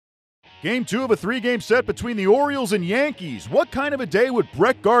Game 2 of a 3-game set between the Orioles and Yankees. What kind of a day would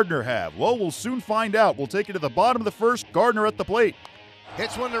Brett Gardner have? Well, we'll soon find out. We'll take it to the bottom of the first. Gardner at the plate.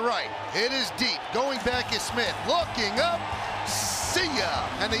 Hits one to right. It is deep. Going back is Smith. Looking up. See ya.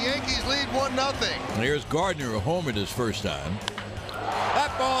 And the Yankees lead 1-0. Here's Gardner, a homer his first time.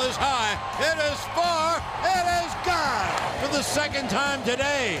 That ball is high. It is far. It is gone for the second time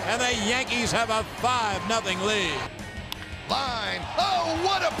today. And the Yankees have a 5-0 lead. Line. Oh,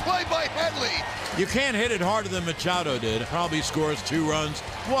 what a play by Headley. You can't hit it harder than Machado did. Probably scores 2 runs.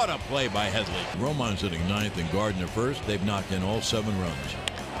 What a play by Headley. Romine's hitting 9th and Gardner first. They've knocked in all 7 runs.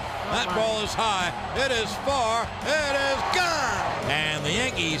 That ball is high. It is far. It is gone. And the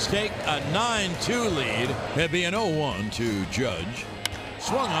Yankees take a 9-2 lead. It'd be an 0-1 to Judge.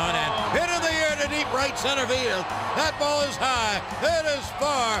 Swung on and hit in the air to deep right center field. That ball is high. It is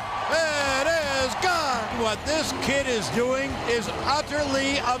far. It is gone. What this kid is doing is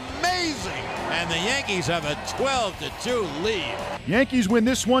utterly amazing. And the Yankees have a 12-2 lead. Yankees win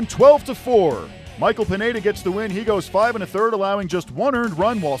this one 12-4. Michael Pineda gets the win. He goes 5 1/3, allowing just 1 earned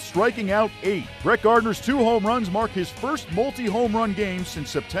run while striking out 8. Brett Gardner's 2 home runs mark his first multi-home run game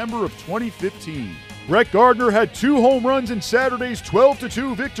since September of 2015. Brett Gardner had 2 home runs in Saturday's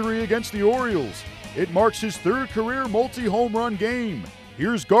 12-2 victory against the Orioles. It marks his 3rd career multi-home run game.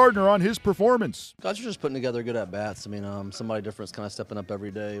 Here's Gardner on his performance. Guys are just putting together good at-bats. I mean, somebody different's kind of stepping up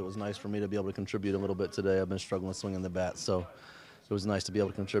every day. It was nice for me to be able to contribute a little bit today. I've been struggling swinging the bat, so it was nice to be able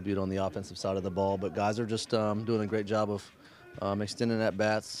to contribute on the offensive side of the ball. But guys are just doing a great job of extending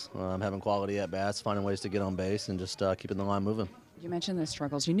at-bats, having quality at-bats, finding ways to get on base, and just keeping the line moving. You mentioned the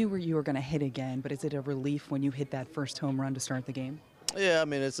struggles. You knew where you were going to hit again, but is it a relief when you hit that first home run to start the game? Yeah, I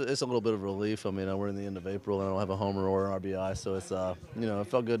mean, it's a little bit of relief. I mean, we're in the end of April, and I don't have a homer or an RBI, so it's it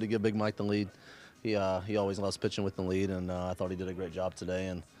felt good to give Big Mike the lead. He always loves pitching with the lead, and I thought he did a great job today,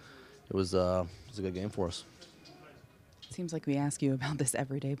 and it was a good game for us. Seems like we ask you about this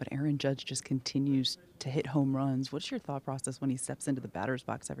every day, but Aaron Judge just continues to hit home runs. What's your thought process when he steps into the batter's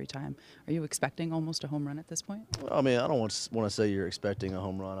box every time? Are you expecting almost a home run at this point? Well, I mean, I don't want to say you're expecting a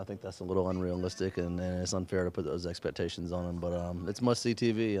home run. I think that's a little unrealistic, and it's unfair to put those expectations on him. But it's must-see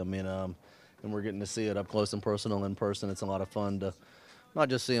TV. I mean, and we're getting to see it up close and personal in person. It's a lot of fun to not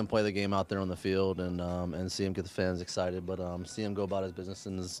just see him play the game out there on the field and see him get the fans excited, but see him go about his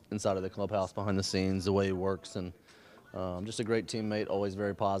business inside of the clubhouse, behind the scenes, the way he works, and just a great teammate, always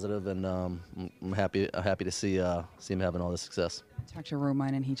very positive, and I'm happy to see him having all this success. I talked to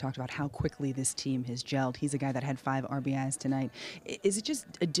Romine, and he talked about how quickly this team has gelled. He's a guy that had 5 RBIs tonight. Is it just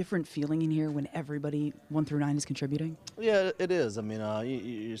a different feeling in here when everybody 1 through 9 is contributing? Yeah, it is. I mean,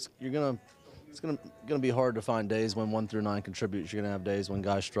 it's gonna be hard to find days when 1 through 9 contributes. You're gonna have days when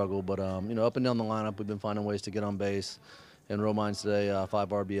guys struggle, but up and down the lineup, we've been finding ways to get on base. And Romine's today, 5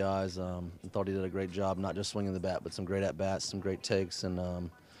 RBIs. I thought he did a great job, not just swinging the bat, but some great at-bats, some great takes, and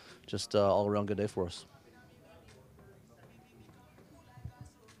just all-around good day for us.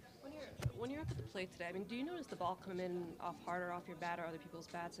 When you're up at the plate today, I mean, do you notice the ball come in off harder off your bat or other people's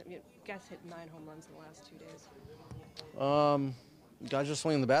bats? I mean, you guys hit 9 home runs in the last 2 days. Guys are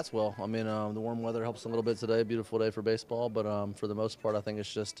swinging the bats well. I mean, the warm weather helps a little bit today. Beautiful day for baseball, but for the most part, I think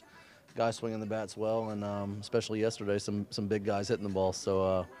it's just guys swinging the bats well, and especially yesterday, some big guys hitting the ball.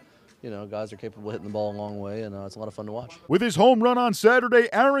 So, guys are capable of hitting the ball a long way, and it's a lot of fun to watch. With his home run on Saturday,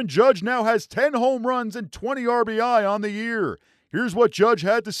 Aaron Judge now has 10 home runs and 20 RBI on the year. Here's what Judge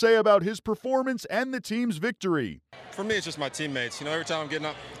had to say about his performance and the team's victory. For me, it's just my teammates. Every time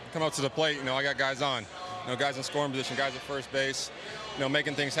I'm come up to the plate, I got guys on. Guys in scoring position, guys at first base,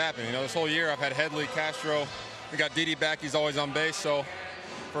 making things happen. This whole year I've had Headley, Castro, we got Didi back, he's always on base, so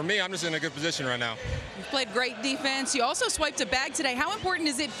for me, I'm just in a good position right now. You've played great defense. You also swiped a bag today. How important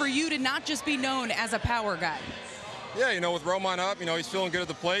is it for you to not just be known as a power guy? Yeah, with Romine up, he's feeling good at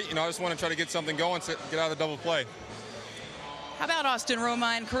the plate. I just want to try to get something going, get out of the double play. How about Austin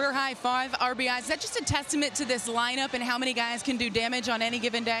Romine, career high 5 RBIs? Is that just a testament to this lineup and how many guys can do damage on any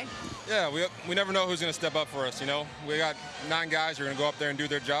given day? Yeah, we never know who's going to step up for us. We got 9 guys who are going to go up there and do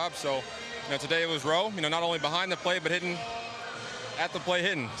their job. So, today it was Rowe, not only behind the plate, but hitting at the plate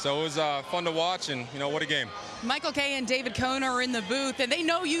hitting. So it was fun to watch, and what a game. Michael Kay and David Cohn are in the booth, and they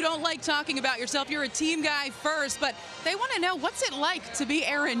know you don't like talking about yourself. You're a team guy first, but they want to know, what's it like to be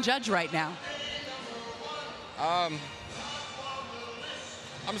Aaron Judge right now? I'm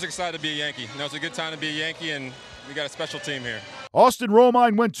just excited to be a Yankee. It's a good time to be a Yankee, and we got a special team here. Austin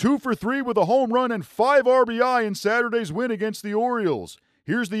Romine went 2 for 3 with a home run and 5 RBI in Saturday's win against the Orioles.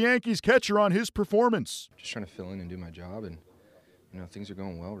 Here's the Yankees catcher on his performance. Just trying to fill in and do my job, and things are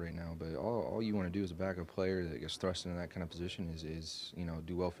going well right now. But all you want to do as a backup player that gets thrust into that kind of position is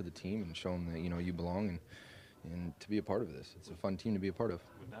do well for the team and show them that you belong and to be a part of this. It's a fun team to be a part of.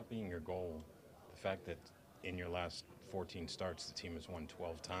 With that being your goal, the fact that in your last 14 starts the team has won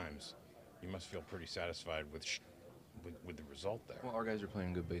 12 times, you must feel pretty satisfied with the result there. Well, our guys are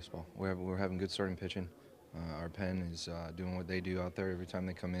playing good baseball. We're having good starting pitching. Our pen is doing what they do out there every time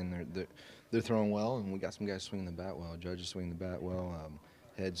they come in. They're throwing well, and we got some guys swinging the bat well. Judge is swinging the bat well.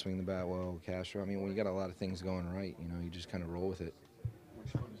 Head swinging the bat well. Castro. I mean, we got a lot of things going right. You just kind of roll with it.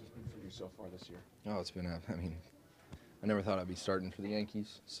 Which one has it been for you so far this year? Oh, it's been. I never thought I'd be starting for the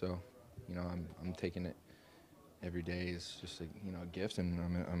Yankees, so I'm taking it every day as just a gift, and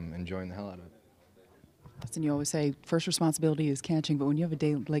I'm enjoying the hell out of it. Austin, you always say first responsibility is catching, but when you have a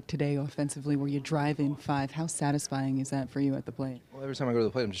day like today offensively where you drive in 5, how satisfying is that for you at the plate? Well, every time I go to the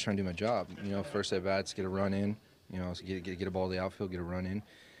plate, I'm just trying to do my job. First at bats, get a run in, so get a ball to the outfield, get a run in.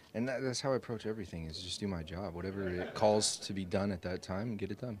 And that's how I approach everything, is just do my job. Whatever it calls to be done at that time, get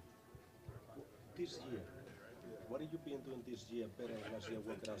it done. This year, what have you been doing this year better than last year,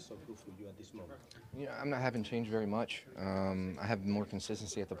 working out so good for you at this moment? I'm not having changed very much. I have more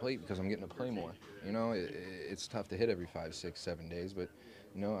consistency at the plate because I'm getting to play more. It's tough to hit every 5, 6, 7 days, but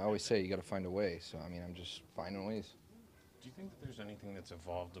I always say you got to find a way. So I'm just finding ways. Do you think that there's anything that's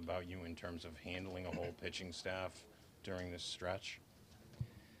evolved about you in terms of handling a whole pitching staff during this stretch?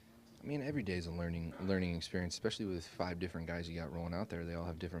 Every day is a learning experience, especially with 5 different guys you got rolling out there. They all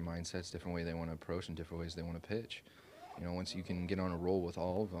have different mindsets, different way they want to approach, and different ways they want to pitch. Once you can get on a roll with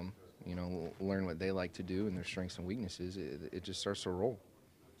all of them, learn what they like to do and their strengths and weaknesses, it just starts to roll.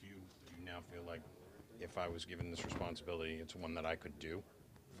 Do you now feel like if I was given this responsibility, it's one that I could do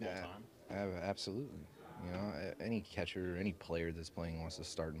full time? Yeah, absolutely. Any catcher, any player that's playing wants to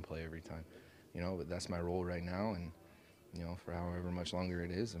start and play every time. But that's my role right now, and for however much longer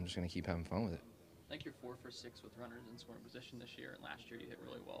it is, I'm just going to keep having fun with it. I think you're 4 for 6 with runners in scoring position this year, and last year you hit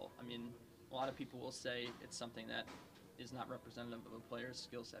really well. A lot of people will say it's something that is not representative of a player's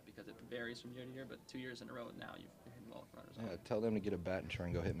skill set because it varies from year to year, but 2 years in a row now you're hitting well with runners. Yeah, tell them to get a bat and try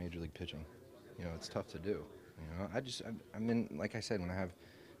and go hit major league pitching. It's tough to do. Like I said, when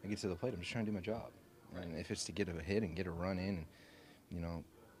I get to the plate, I'm just trying to do my job. Right. And if it's to get a hit and get a run in,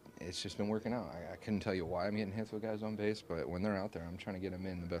 it's just been working out. I couldn't tell you why I'm getting hits with guys on base, but when they're out there, I'm trying to get them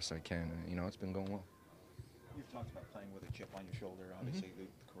in the best I can. And, it's been going well. You've talked about playing with a chip on your shoulder, obviously the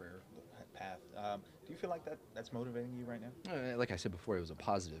career path. Do you feel like that's motivating you right now? Like I said before, it was a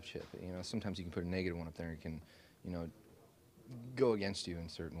positive chip. Sometimes you can put a negative one up there and it can, go against you in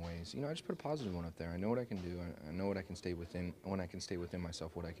certain ways. I just put a positive one up there. I know what I can do. I know what I can stay within. When I can stay within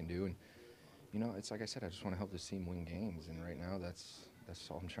myself, what I can do. And it's like I said, I just want to help this team win games. And right now, that's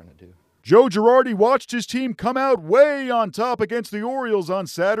all I'm trying to do. Joe Girardi watched his team come out way on top against the Orioles on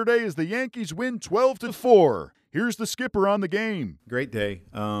Saturday as the Yankees win 12-4. Here's the skipper on the game. Great day.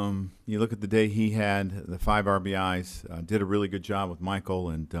 You look at the day he had, the 5 RBIs, did a really good job with Michael,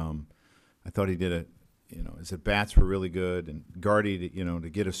 and I thought he did his at-bats were really good, and Gardy, to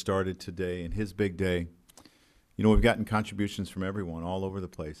get us started today and his big day. We've gotten contributions from everyone all over the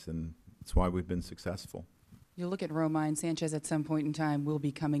place, and that's why we've been successful. You look at Romine, Sanchez at some point in time will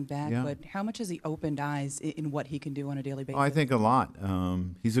be coming back, yeah. But how much has he opened eyes in what he can do on a daily basis? I think a lot.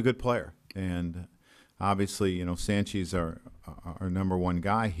 He's a good player, and obviously, Sanchez our number one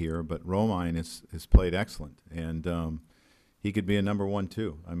guy here, but Romine has played excellent, and he could be a number 1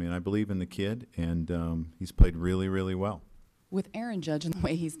 too. I believe in the kid, and he's played really, really well. With Aaron Judge and the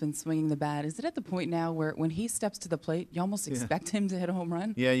way he's been swinging the bat, is it at the point now where when he steps to the plate, you almost expect him to hit a home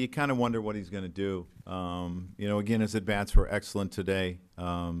run? Yeah, you kind of wonder what he's going to do. Again, his at-bats were excellent today.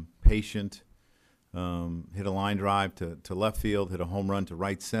 Patient, hit a line drive to left field, hit a home run to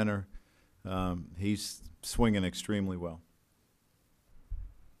right center. He's swinging extremely well.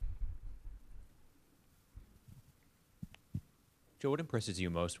 Joe, what impresses you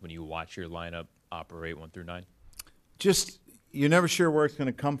most when you watch your lineup operate 1 through 9? Just you're never sure where it's going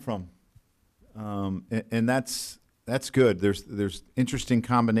to come from, and that's good. There's interesting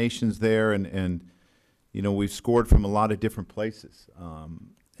combinations there, and we've scored from a lot of different places,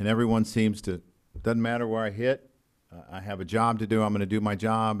 and everyone seems to. Doesn't matter where I hit. I have a job to do. I'm going to do my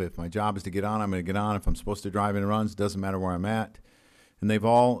job. If my job is to get on, I'm going to get on. If I'm supposed to drive in runs, it doesn't matter where I'm at, and they've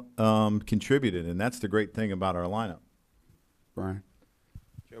all contributed, and that's the great thing about our lineup. Brian.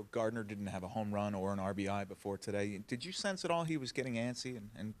 Joe, Gardner didn't have a home run or an RBI before today. Did you sense at all he was getting antsy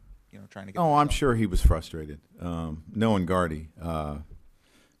and trying to get? Oh, I'm sure he was frustrated. Knowing Gardy,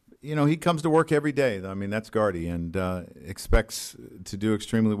 he comes to work every day. That's Gardy, and expects to do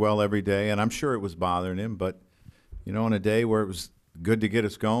extremely well every day. And I'm sure it was bothering him. But on a day where it was good to get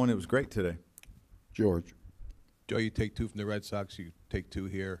us going. It was great today. George. Joe, you take 2 from the Red Sox, you take 2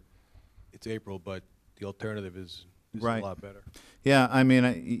 here. It's April, but the alternative is right. a lot better. Yeah, I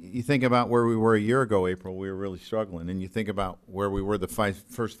mean, you think about where we were a year ago, April, we were really struggling. And you think about where we were the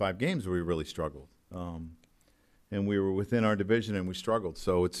first 5 games where we really struggled. And we were within our division and we struggled.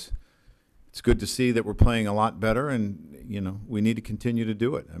 So it's good to see that we're playing a lot better, and, we need to continue to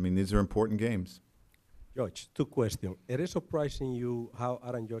do it. I mean, these are important games. George, 2 questions. It is surprising you how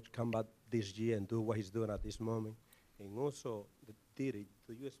Aaron Judge come back this year and do what he's doing at this moment. And also, Didi,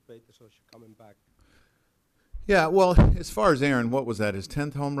 do you expect the social coming back? Yeah, well, as far as Aaron, what was that, his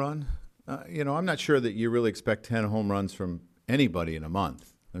 10th home run? I'm not sure that you really expect 10 home runs from anybody in a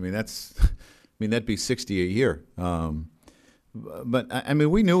month. I mean, that'd be 60 a year. But, I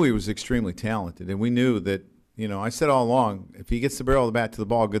mean, we knew he was extremely talented, and we knew that, I said all along, if he gets the barrel of the bat to the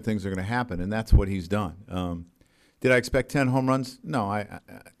ball, good things are going to happen, and that's what he's done. Did I expect 10 home runs? No, I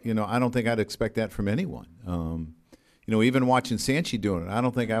don't think I'd expect that from anyone. Even watching Sanchi doing it, I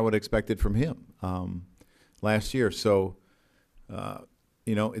don't think I would expect it from him last year. So,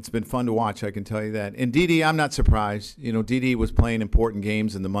 it's been fun to watch, I can tell you that. And Didi, I'm not surprised. Didi was playing important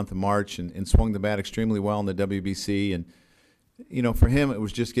games in the month of March and swung the bat extremely well in the WBC. And, for him, it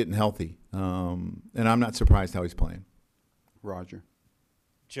was just getting healthy. And I'm not surprised how he's playing. Roger.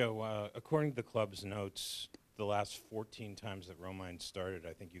 Joe, according to the club's notes, the last 14 times that Romine started,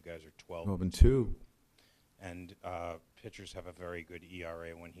 I think you guys are 12-2. And pitchers have a very good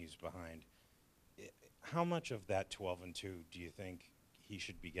ERA when he's behind. How much of that 12-2 do you think he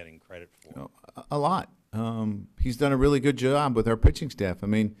should be getting credit for? A lot. He's done a really good job with our pitching staff. I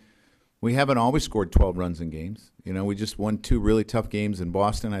mean, we haven't always scored 12 runs in games. We just won 2 really tough games in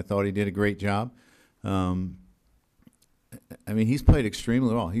Boston. I thought he did a great job. I mean, he's played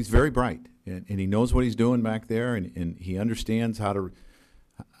extremely well. He's very bright, and he knows what he's doing back there, and he understands how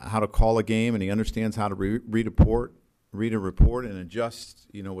to call a game, and he understands how to read a report and adjust,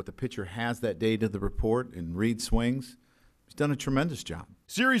 what the pitcher has that day to the report and read swings. He's done a tremendous job.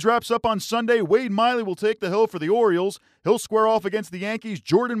 Series wraps up on Sunday. Wade Miley will take the hill for the Orioles. He'll square off against the Yankees'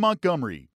 Jordan Montgomery.